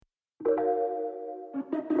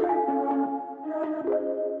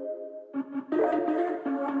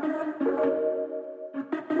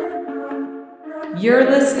You're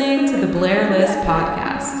listening to the Blair List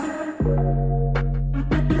Podcast.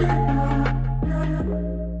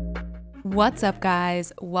 What's up,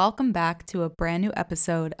 guys? Welcome back to a brand new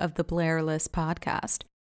episode of the Blair List Podcast.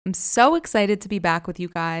 I'm so excited to be back with you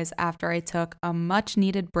guys after I took a much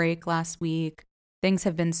needed break last week. Things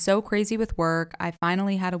have been so crazy with work. I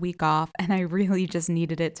finally had a week off and I really just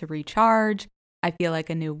needed it to recharge. I feel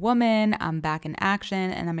like a new woman. I'm back in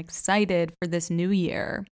action and I'm excited for this new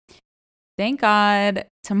year. Thank God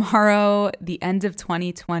tomorrow, the end of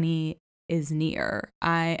 2020 is near.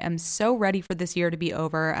 I am so ready for this year to be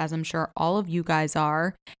over, as I'm sure all of you guys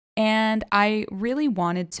are. And I really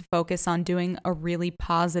wanted to focus on doing a really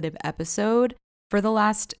positive episode for the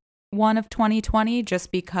last one of 2020,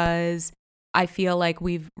 just because I feel like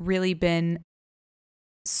we've really been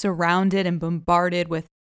surrounded and bombarded with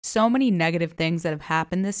so many negative things that have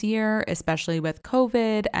happened this year, especially with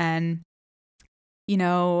COVID and,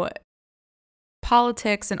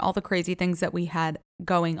 politics and all the crazy things that we had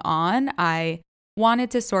going on. I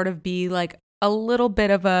wanted to sort of be like a little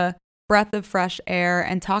bit of a breath of fresh air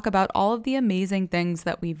and talk about all of the amazing things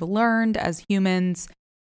that we've learned as humans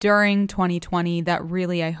during 2020 that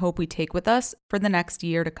really I hope we take with us for the next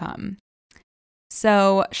year to come.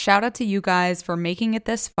 So shout out to you guys for making it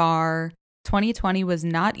this far. 2020 was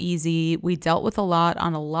not easy. We dealt with a lot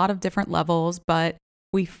on a lot of different levels, but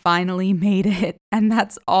we finally made it, and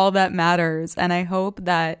that's all that matters. And I hope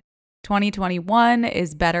that 2021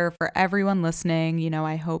 is better for everyone listening.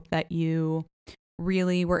 I hope that you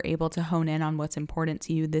really were able to hone in on what's important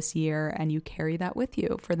to you this year and you carry that with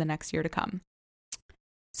you for the next year to come.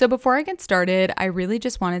 So before I get started, I really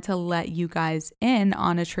just wanted to let you guys in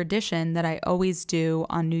on a tradition that I always do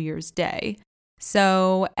on New Year's Day.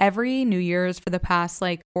 So every New Year's for the past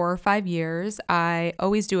 4 or 5 years, I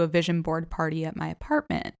always do a vision board party at my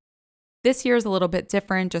apartment. This year is a little bit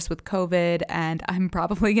different just with COVID, and I'm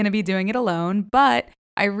probably going to be doing it alone, but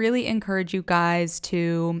I really encourage you guys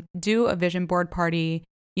to do a vision board party,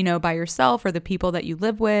 by yourself or the people that you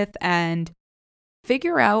live with, and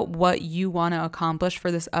figure out what you want to accomplish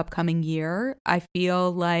for this upcoming year. I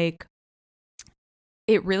feel like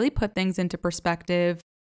it really put things into perspective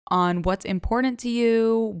on what's important to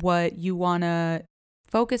you, what you want to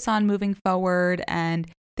focus on moving forward,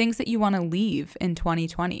 and things that you want to leave in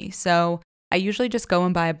 2020. So I usually just go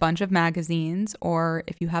and buy a bunch of magazines, or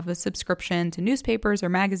if you have a subscription to newspapers or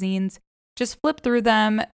magazines, just flip through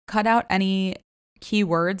them, cut out any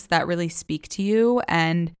keywords that really speak to you,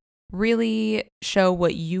 and really show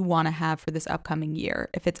what you want to have for this upcoming year.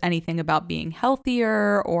 If it's anything about being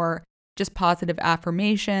healthier or just positive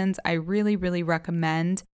affirmations, I really, really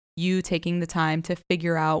recommend you taking the time to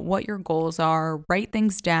figure out what your goals are, write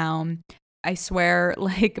things down. I swear,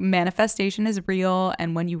 manifestation is real.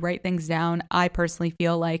 And when you write things down, I personally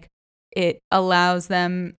feel like it allows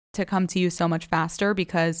them to come to you so much faster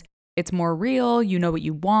because it's more real. You know what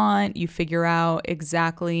you want. You figure out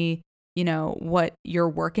exactly, what you're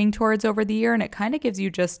working towards over the year. And it kind of gives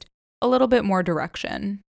you just a little bit more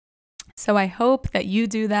direction. So I hope that you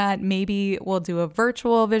do that. Maybe we'll do a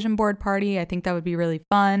virtual vision board party. I think that would be really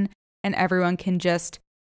fun. And everyone can just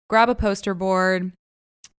grab a poster board,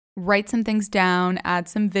 write some things down, add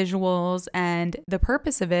some visuals. And the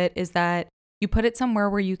purpose of it is that you put it somewhere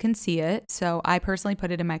where you can see it. So I personally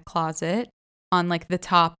put it in my closet on the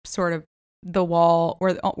top sort of the wall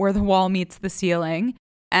where the wall meets the ceiling.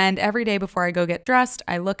 And every day before I go get dressed,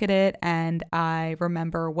 I look at it and I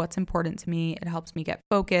remember what's important to me. It helps me get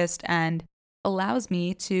focused and allows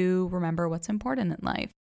me to remember what's important in life.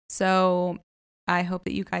 So I hope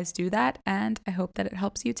that you guys do that, and I hope that it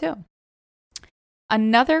helps you too.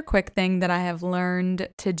 Another quick thing that I have learned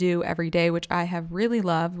to do every day, which I have really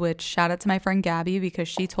loved, which shout out to my friend Gabby because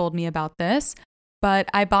she told me about this, but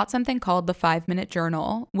I bought something called the 5-minute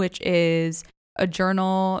journal, which is a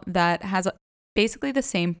journal that has basically the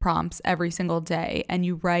same prompts every single day. And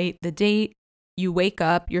you write the date, you wake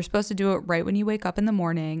up, you're supposed to do it right when you wake up in the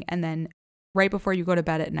morning and then right before you go to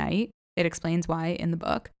bed at night. It explains why in the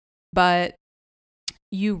book. But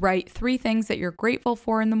you write 3 things that you're grateful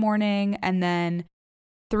for in the morning and then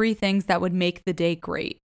 3 things that would make the day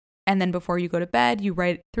great. And then before you go to bed, you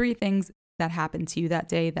write 3 things that happened to you that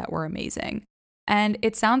day that were amazing. And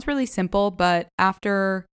it sounds really simple, but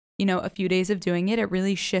after a few days of doing it, it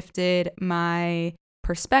really shifted my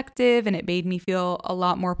perspective and it made me feel a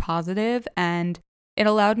lot more positive, and it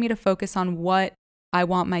allowed me to focus on what I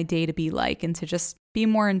want my day to be like and to just be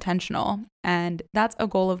more intentional. And that's a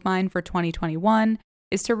goal of mine for 2021.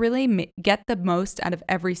 is to really get the most out of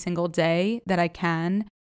every single day that I can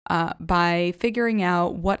by figuring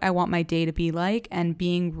out what I want my day to be like and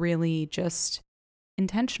being really just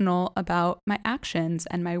intentional about my actions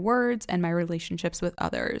and my words and my relationships with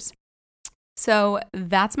others. So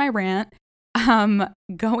that's my rant.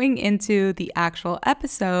 Going into the actual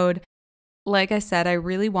episode, like I said, I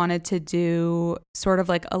really wanted to do sort of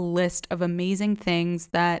like a list of amazing things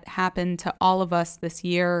that happened to all of us this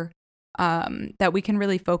year that we can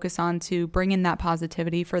really focus on to bring in that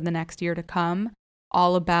positivity for the next year to come,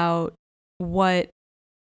 all about what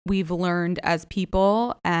we've learned as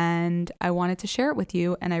people, and I wanted to share it with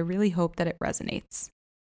you, and I really hope that it resonates.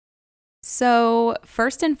 So,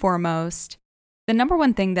 first and foremost, the number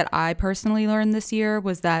one thing that I personally learned this year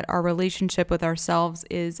was that our relationship with ourselves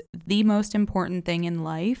is the most important thing in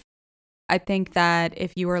life. I think that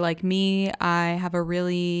if you are like me, I have a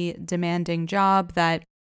really demanding job that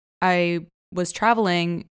I was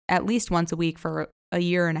traveling at least once a week for a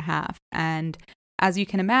year and a half. And as you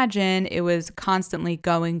can imagine, it was constantly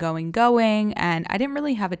going, and I didn't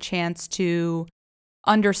really have a chance to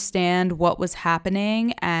understand what was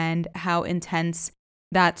happening and how intense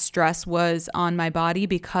that stress was on my body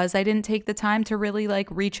because I didn't take the time to really like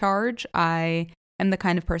recharge. I am the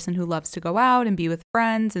kind of person who loves to go out and be with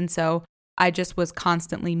friends, and so I just was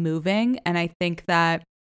constantly moving. And I think that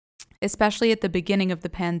especially at the beginning of the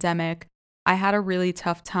pandemic, I had a really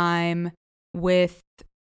tough time with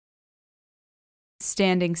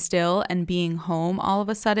standing still and being home all of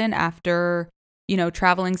a sudden after,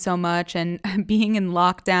 traveling so much and being in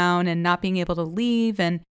lockdown and not being able to leave.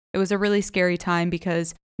 And it was a really scary time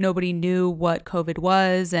because nobody knew what COVID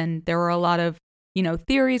was. And there were a lot of,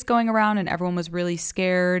 theories going around, and everyone was really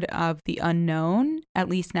scared of the unknown. At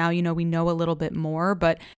least now, we know a little bit more.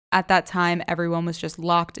 But at that time, everyone was just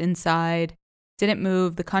locked inside, didn't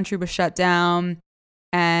move. The country was shut down.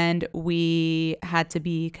 And we had to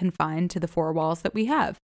be confined to the four walls that we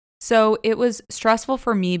have. So it was stressful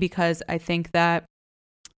for me because I think that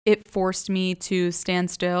it forced me to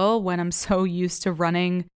stand still when I'm so used to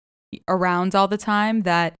running around all the time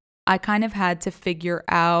that I kind of had to figure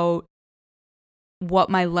out what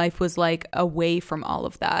my life was like away from all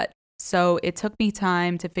of that. So it took me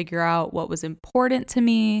time to figure out what was important to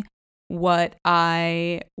me, what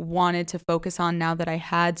I wanted to focus on now that I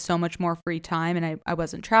had so much more free time and I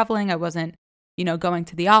wasn't traveling. I wasn't, going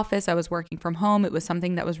to the office. I was working from home. It was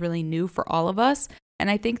something that was really new for all of us. And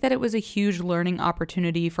I think that it was a huge learning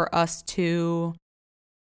opportunity for us to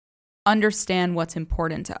understand what's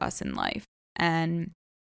important to us in life. And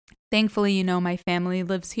thankfully, my family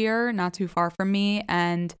lives here, not too far from me.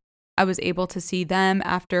 And I was able to see them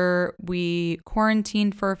after we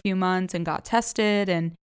quarantined for a few months and got tested.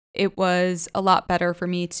 And it was a lot better for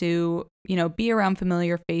me to, be around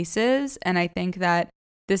familiar faces. And I think that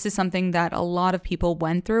this is something that a lot of people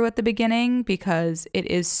went through at the beginning because it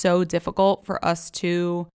is so difficult for us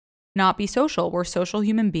to not be social. We're social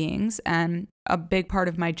human beings. And a big part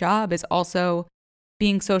of my job is also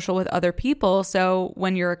being social with other people. So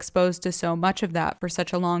when you're exposed to so much of that for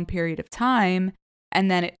such a long period of time, and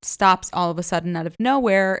then it stops all of a sudden out of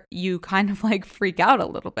nowhere, you kind of like freak out a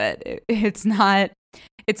little bit. It's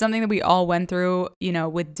something that we all went through,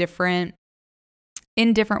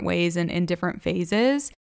 in different ways and in different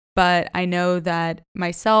phases. But I know that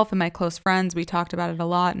myself and my close friends, we talked about it a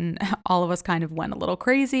lot, and all of us kind of went a little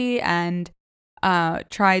crazy and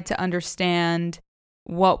tried to understand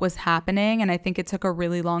what was happening. And I think it took a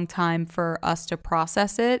really long time for us to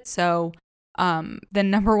process it. So the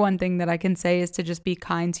number one thing that I can say is to just be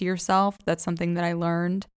kind to yourself. That's something that I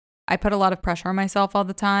learned. I put a lot of pressure on myself all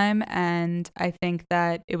the time. And I think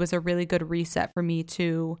that it was a really good reset for me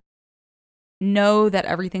to know that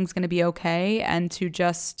everything's going to be okay and to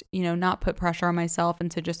just, not put pressure on myself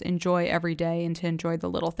and to just enjoy every day and to enjoy the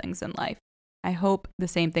little things in life. I hope the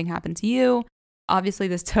same thing happened to you. Obviously,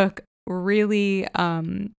 this took really a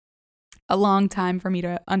long time for me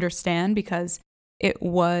to understand because it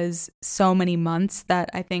was so many months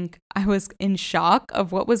that I think I was in shock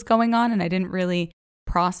of what was going on and I didn't really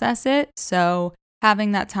process it. So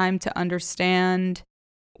having that time to understand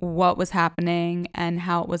what was happening and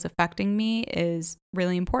how it was affecting me is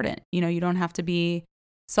really important. You don't have to be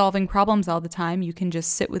solving problems all the time. You can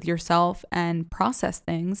just sit with yourself and process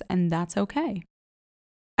things, and that's okay.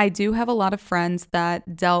 I do have a lot of friends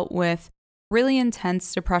that dealt with really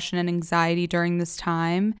intense depression and anxiety during this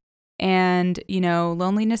time. And,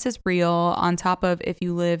 loneliness is real on top of if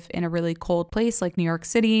you live in a really cold place like New York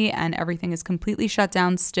City and everything is completely shut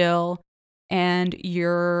down still. And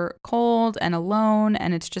you're cold and alone,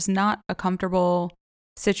 and it's just not a comfortable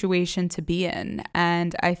situation to be in.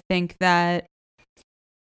 And I think that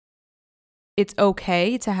it's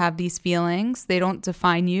okay to have these feelings. They don't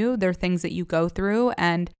define you. They're things that you go through.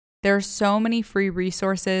 And there are so many free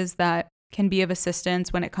resources that can be of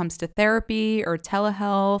assistance when it comes to therapy or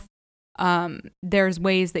telehealth. There's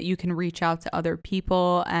ways that you can reach out to other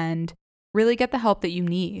people and really get the help that you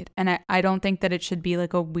need. And I don't think that it should be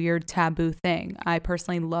like a weird taboo thing. I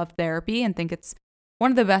personally love therapy and think it's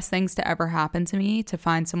one of the best things to ever happen to me, to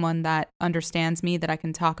find someone that understands me, that I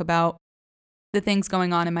can talk about the things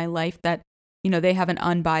going on in my life, that, they have an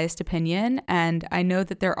unbiased opinion. And I know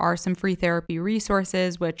that there are some free therapy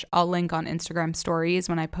resources, which I'll link on Instagram stories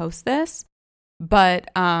when I post this. But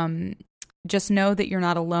just know that you're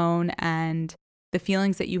not alone, and the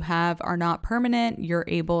feelings that you have are not permanent. You're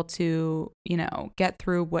able to, get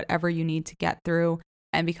through whatever you need to get through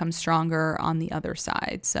and become stronger on the other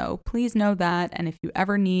side. So please know that. And if you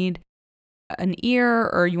ever need an ear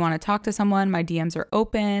or you want to talk to someone, my DMs are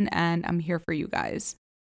open and I'm here for you guys.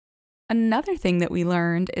 Another thing that we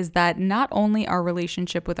learned is that not only our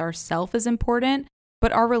relationship with ourselves is important,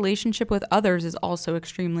 but our relationship with others is also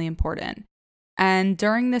extremely important. And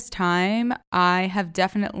during this time, I have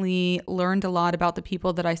definitely learned a lot about the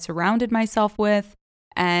people that I surrounded myself with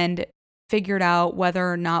and figured out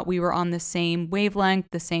whether or not we were on the same wavelength,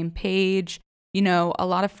 the same page. A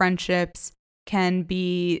lot of friendships can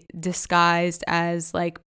be disguised as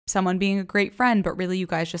like someone being a great friend, but really you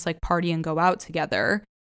guys just like party and go out together.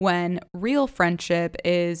 When real friendship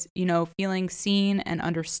is, feeling seen and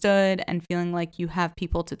understood and feeling like you have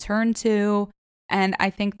people to turn to. And I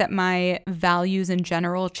think that my values in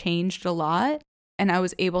general changed a lot, and I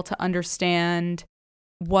was able to understand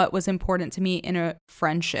what was important to me in a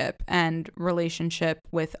friendship and relationship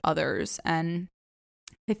with others. And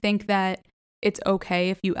I think that it's okay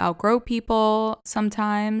if you outgrow people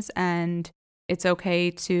sometimes, and it's okay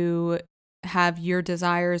to have your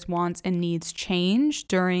desires, wants, and needs change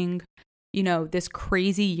during, this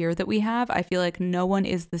crazy year that we have. I feel like no one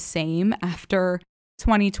is the same after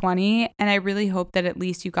 2020, and I really hope that at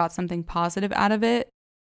least you got something positive out of it,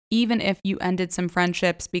 even if you ended some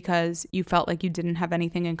friendships because you felt like you didn't have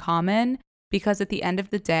anything in common. Because at the end of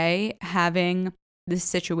the day, having this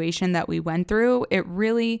situation that we went through, it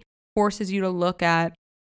really forces you to look at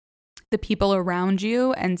the people around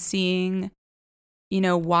you and seeing,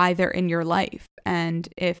 why they're in your life. And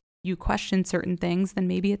if you question certain things, then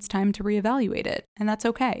maybe it's time to reevaluate it. And that's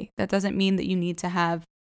okay. That doesn't mean that you need to have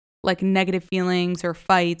like negative feelings or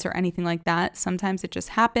fights or anything like that. Sometimes it just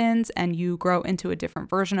happens and you grow into a different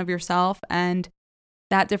version of yourself, and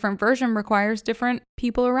that different version requires different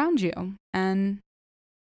people around you, and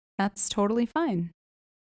that's totally fine.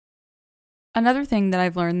 Another thing that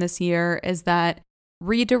I've learned this year is that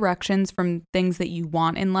redirections from things that you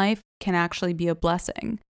want in life can actually be a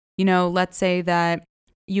blessing. Let's say that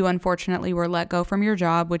you unfortunately were let go from your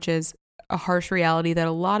job, which is a harsh reality that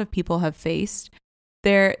a lot of people have faced.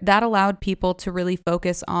 That allowed people to really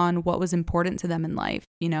focus on what was important to them in life.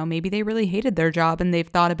 Maybe they really hated their job and they've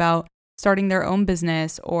thought about starting their own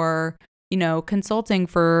business or, consulting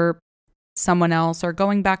for someone else or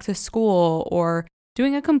going back to school or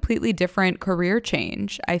doing a completely different career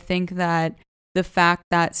change. I think that the fact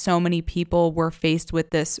that so many people were faced with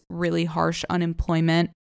this really harsh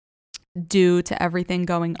unemployment due to everything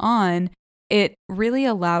going on, it really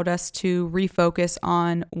allowed us to refocus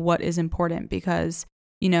on what is important. Because,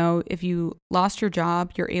 if you lost your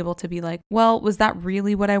job, you're able to be like, well, was that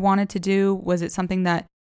really what I wanted to do? Was it something that,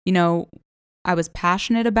 I was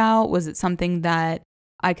passionate about? Was it something that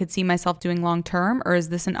I could see myself doing long term? Or is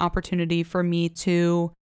this an opportunity for me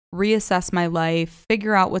to reassess my life,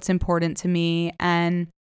 figure out what's important to me, and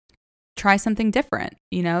try something different?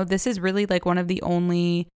 This is really like one of the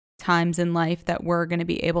only times in life that we're going to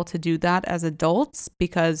be able to do that as adults,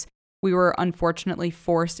 because we were unfortunately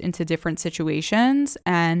forced into different situations.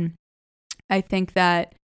 And I think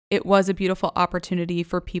that it was a beautiful opportunity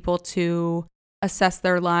for people to assess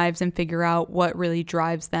their lives and figure out what really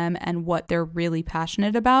drives them and what they're really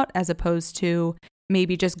passionate about, as opposed to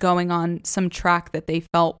maybe just going on some track that they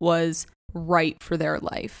felt was right for their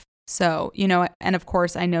life. So, and of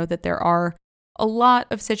course, I know that there are a lot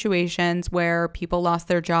of situations where people lost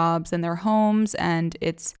their jobs and their homes, and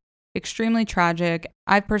it's extremely tragic.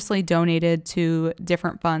 I've personally donated to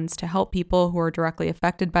different funds to help people who are directly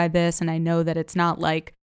affected by this. And I know that it's not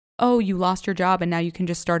like, oh, you lost your job and now you can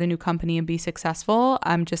just start a new company and be successful.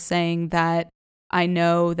 I'm just saying that I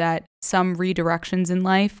know that some redirections in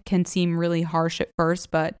life can seem really harsh at first,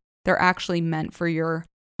 but they're actually meant for your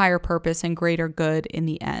higher purpose and greater good in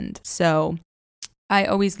the end. So I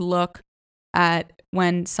always look at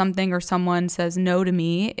when something or someone says no to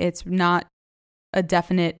me, it's not a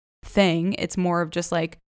definite thing. It's more of just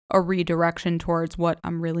like, a redirection towards what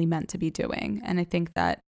I'm really meant to be doing. And I think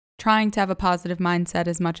that trying to have a positive mindset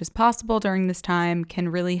as much as possible during this time can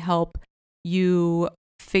really help you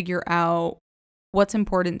figure out what's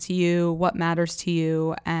important to you, what matters to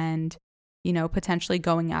you, and, potentially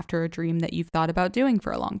going after a dream that you've thought about doing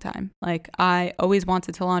for a long time. Like, I always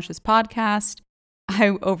wanted to launch this podcast. I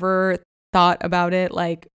overthought about it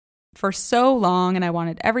for so long, and I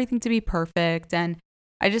wanted everything to be perfect. And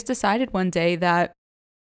I just decided one day that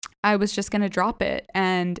I was just going to drop it.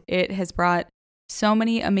 And it has brought so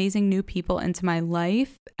many amazing new people into my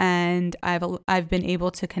life. And I've been able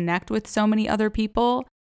to connect with so many other people.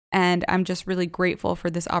 And I'm just really grateful for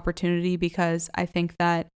this opportunity, because I think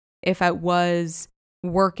that if I was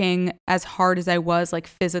working as hard as I was,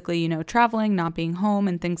 physically, traveling, not being home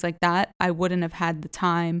and things like that, I wouldn't have had the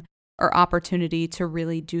time or opportunity to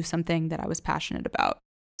really do something that I was passionate about.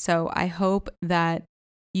 So I hope that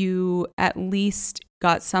you at least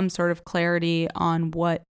got some sort of clarity on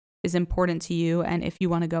what is important to you and if you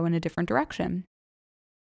want to go in a different direction.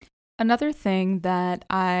 Another thing that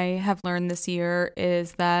I have learned this year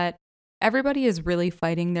is that everybody is really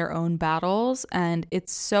fighting their own battles, and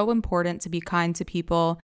it's so important to be kind to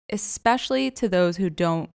people, especially to those who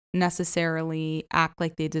don't necessarily act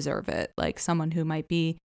like they deserve it. Like someone who might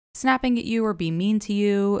be snapping at you or be mean to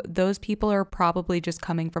you. Those people are probably just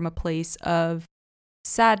coming from a place of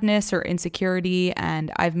sadness or insecurity,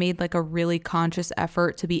 and I've made a really conscious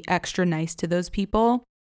effort to be extra nice to those people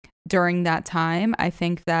during that time. I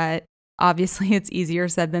think that obviously it's easier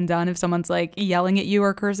said than done if someone's yelling at you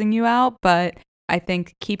or cursing you out, but I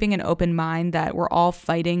think keeping an open mind that we're all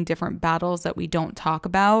fighting different battles that we don't talk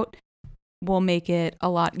about will make it a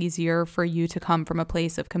lot easier for you to come from a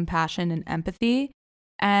place of compassion and empathy.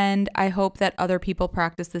 And I hope that other people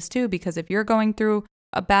practice this too, because if you're going through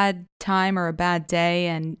a bad time or a bad day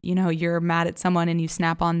and, you're mad at someone and you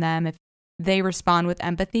snap on them, if they respond with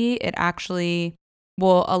empathy, it actually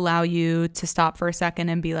will allow you to stop for a second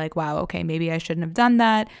and be like, wow, okay, maybe I shouldn't have done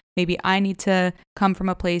that. Maybe I need to come from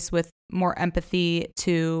a place with more empathy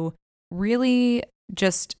to really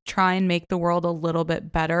just try and make the world a little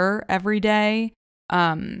bit better every day.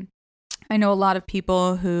 I know a lot of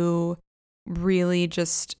people who really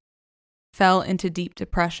just fell into deep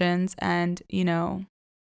depressions, and,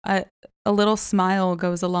 a little smile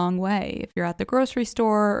goes a long way. If you're at the grocery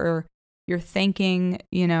store or you're thanking,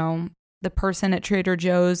 the person at Trader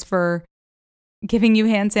Joe's for giving you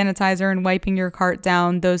hand sanitizer and wiping your cart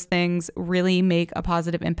down, those things really make a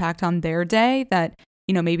positive impact on their day that,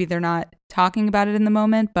 maybe they're not talking about it in the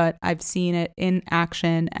moment, but I've seen it in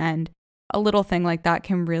action, and a little thing like that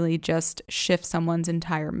can really just shift someone's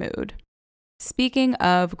entire mood. Speaking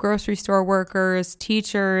of grocery store workers,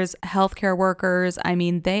 teachers, healthcare workers,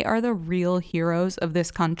 they are the real heroes of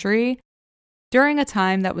this country. During a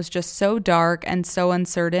time that was just so dark and so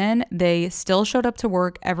uncertain, they still showed up to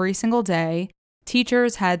work every single day.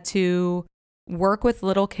 Teachers had to work with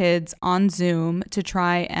little kids on Zoom to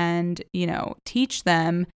try and, teach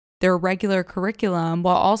them their regular curriculum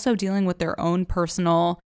while also dealing with their own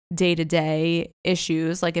personal day-to-day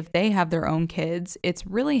issues. If they have their own kids, it's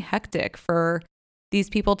really hectic for these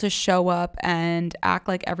people to show up and act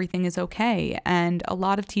like everything is okay. And a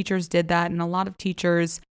lot of teachers did that, and a lot of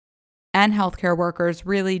teachers and healthcare workers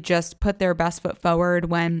really just put their best foot forward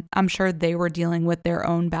when I'm sure they were dealing with their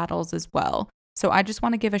own battles as well. So I just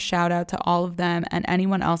want to give a shout out to all of them and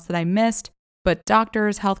anyone else that I missed, but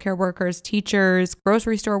doctors, healthcare workers, teachers,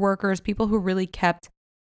 grocery store workers, people who really kept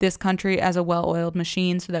this country as a well-oiled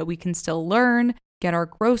machine so that we can still learn, get our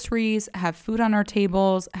groceries, have food on our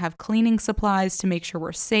tables, have cleaning supplies to make sure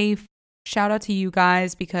we're safe. Shout out to you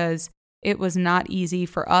guys, because it was not easy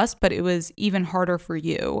for us, but it was even harder for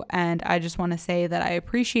you. And I just want to say that I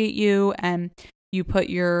appreciate you, and you put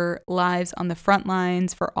your lives on the front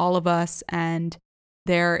lines for all of us. And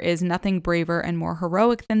there is nothing braver and more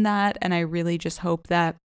heroic than that. And I really just hope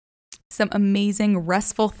that some amazing,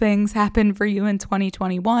 restful things happen for you in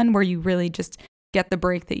 2021, where you really just get the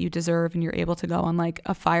break that you deserve and you're able to go on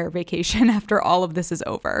a fire vacation after all of this is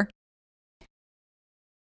over.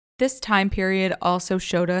 This time period also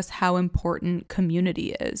showed us how important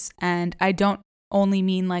community is. And I don't only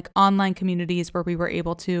mean online communities where we were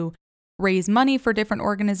able to raise money for different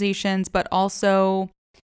organizations, but also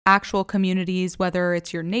actual communities, whether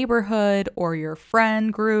it's your neighborhood or your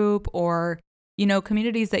friend group or,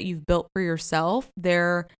 communities that you've built for yourself.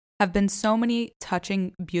 There have been so many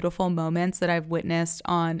touching, beautiful moments that I've witnessed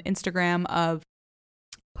on Instagram of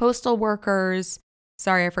postal workers.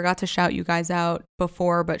 Sorry, I forgot to shout you guys out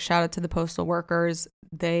before, but shout out to the postal workers.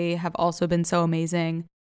 They have also been so amazing.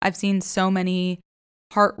 I've seen so many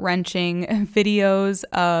heart-wrenching videos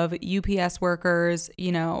of UPS workers,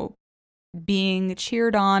 being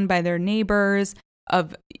cheered on by their neighbors,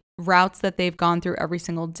 of routes that they've gone through every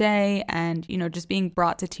single day, and, just being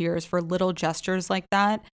brought to tears for little gestures like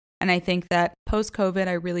that. And I think that post-COVID,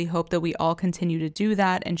 I really hope that we all continue to do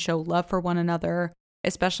that and show love for one another,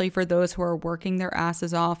 especially for those who are working their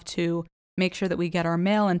asses off to make sure that we get our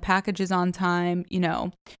mail and packages on time.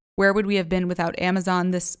 Where would we have been without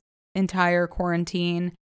Amazon this entire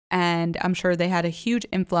quarantine? And I'm sure they had a huge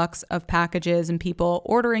influx of packages and people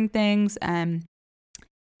ordering things and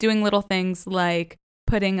doing little things like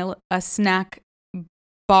putting a snack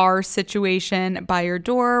bar situation by your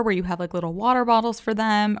door where you have like little water bottles for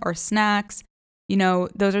them or snacks.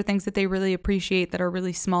 Those are things that they really appreciate, that are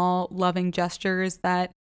really small, loving gestures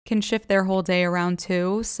that can shift their whole day around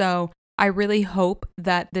too. So I really hope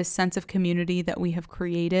that this sense of community that we have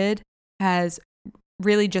created has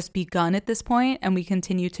really just begun at this point, and we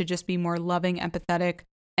continue to just be more loving, empathetic,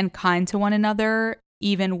 and kind to one another,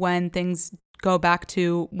 even when things go back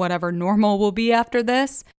to whatever normal will be after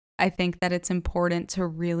this. I think that it's important to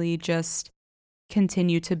really just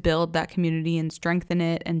continue to build that community and strengthen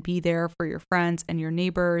it and be there for your friends and your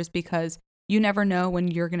neighbors, because you never know when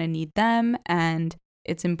you're going to need them. And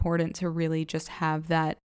it's important to really just have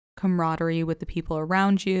that camaraderie with the people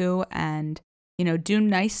around you and, do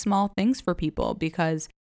nice small things for people, because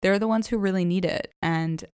they're the ones who really need it.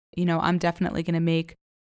 And, I'm definitely going to make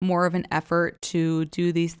more of an effort to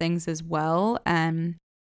do these things as well. And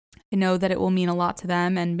I know that it will mean a lot to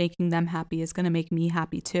them, and making them happy is going to make me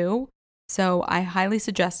happy too. So I highly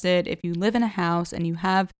suggest it. If you live in a house and you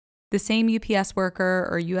have the same UPS worker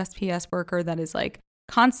or USPS worker that is like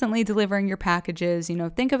constantly delivering your packages,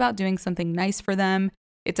 think about doing something nice for them.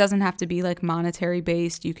 It doesn't have to be like monetary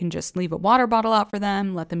based. You can just leave a water bottle out for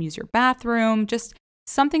them, let them use your bathroom, just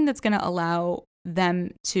something that's going to allow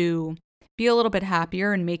them to be a little bit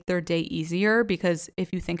happier and make their day easier. Because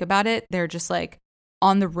if you think about it, they're just like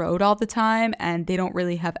on the road all the time and they don't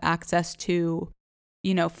really have access to,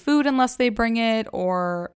 food unless they bring it,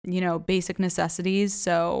 or, basic necessities.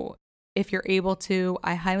 So if you're able to,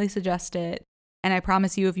 I highly suggest it. And I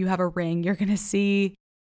promise you, if you have a Ring, you're going to see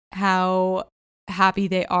how happy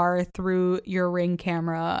they are through your Ring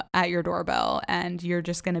camera at your doorbell. And you're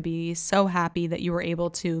just going to be so happy that you were able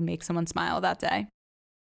to make someone smile that day.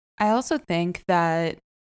 I also think that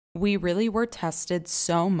we really were tested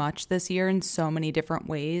so much this year in so many different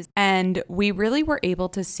ways. And we really were able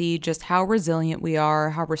to see just how resilient we are,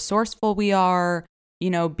 how resourceful we are,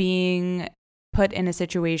 being put in a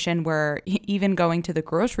situation where even going to the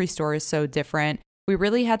grocery store is so different. We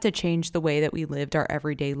really had to change the way that we lived our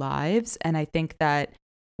everyday lives. And I think that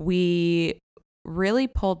we really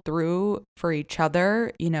pulled through for each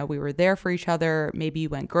other. We were there for each other. Maybe you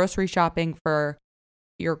went grocery shopping for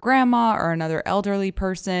your grandma or another elderly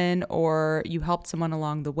person, or you helped someone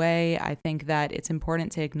along the way. I think that it's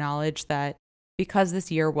important to acknowledge that because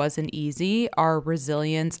this year wasn't easy, our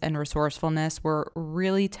resilience and resourcefulness were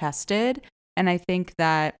really tested. And I think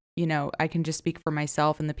that, I can just speak for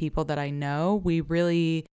myself and the people that I know. We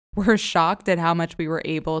really were shocked at how much we were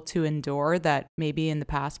able to endure that maybe in the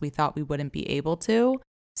past we thought we wouldn't be able to.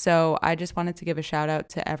 So I just wanted to give a shout out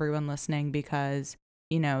to everyone listening, because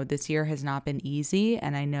this year has not been easy.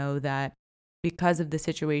 And I know that because of the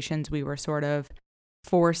situations we were sort of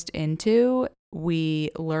forced into,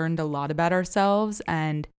 we learned a lot about ourselves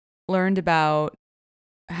and learned about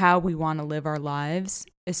how we want to live our lives,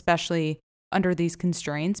 especially under these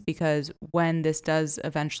constraints, because when this does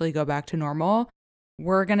eventually go back to normal,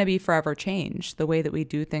 we're going to be forever changed. The way that we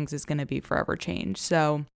do things is going to be forever changed.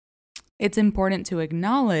 So it's important to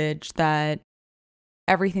acknowledge that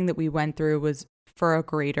everything that we went through was for a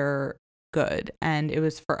greater good. And it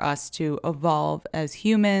was for us to evolve as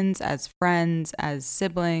humans, as friends, as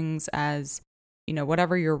siblings, as,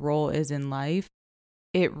 whatever your role is in life.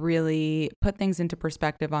 It really put things into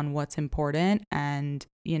perspective on what's important, and,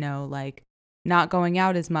 not going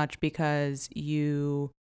out as much because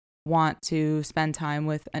you want to spend time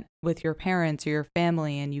with your parents or your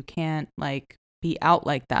family, and you can't be out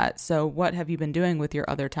like that. So what have you been doing with your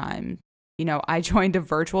other time? I joined a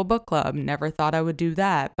virtual book club. Never thought I would do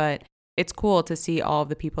that, but it's cool to see all of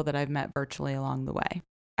the people that I've met virtually along the way.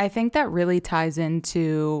 I think that really ties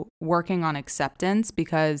into working on acceptance,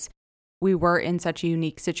 because we were in such a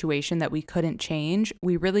unique situation that we couldn't change.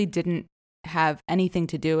 We really didn't have anything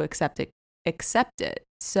to do except accept it.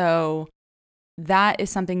 So that is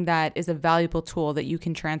something that is a valuable tool that you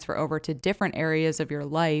can transfer over to different areas of your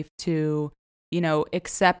life to,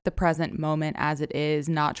 accept the present moment as it is,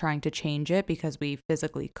 not trying to change it because we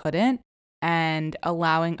physically couldn't. and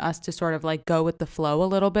allowing us to sort of like go with the flow a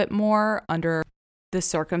little bit more under the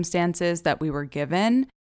circumstances that we were given.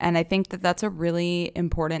 And I think that that's a really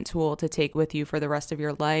important tool to take with you for the rest of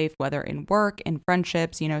your life, whether in work, in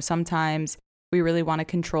friendships. Sometimes we really want to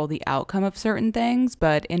control the outcome of certain things,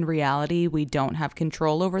 but in reality, we don't have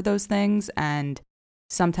control over those things. And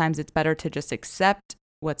sometimes it's better to just accept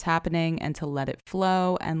what's happening and to let it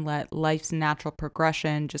flow and let life's natural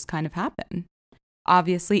progression just kind of happen.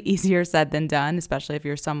 Obviously, easier said than done, especially if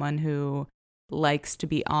you're someone who likes to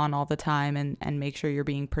be on all the time and make sure you're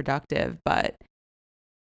being productive. But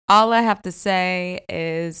all I have to say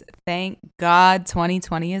is thank God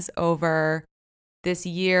 2020 is over. This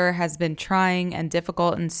year has been trying and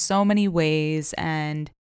difficult in so many ways,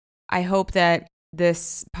 and I hope that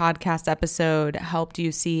this podcast episode helped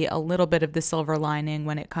you see a little bit of the silver lining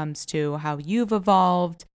when it comes to how you've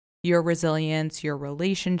evolved, your resilience, your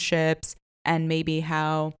relationships, and maybe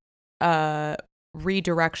how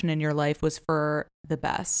redirection in your life was for the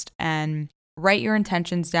best. And write your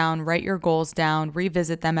intentions down, write your goals down,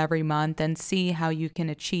 revisit them every month, and see how you can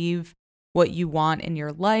achieve what you want in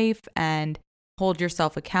your life and hold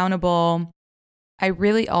yourself accountable. I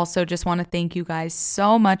really also just want to thank you guys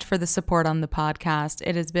so much for the support on the podcast.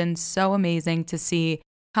 It has been so amazing to see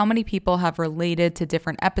how many people have related to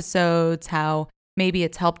different episodes, how maybe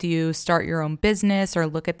it's helped you start your own business or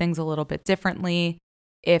look at things a little bit differently.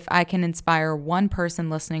 If I can inspire one person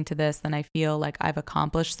listening to this, then I feel like I've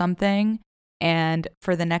accomplished something. And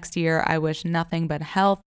for the next year, I wish nothing but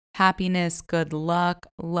health, happiness, good luck,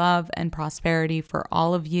 love, and prosperity for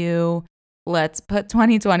all of you. Let's put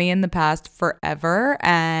 2020 in the past forever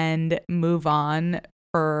and move on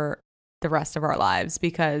for the rest of our lives,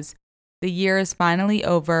 because the year is finally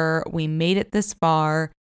over. We made it this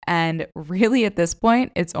far, and really at this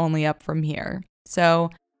point, it's only up from here. So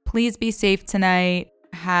please be safe tonight.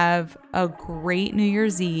 Have a great New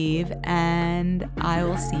Year's Eve, and I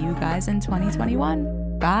will see you guys in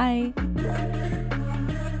 2021. Bye.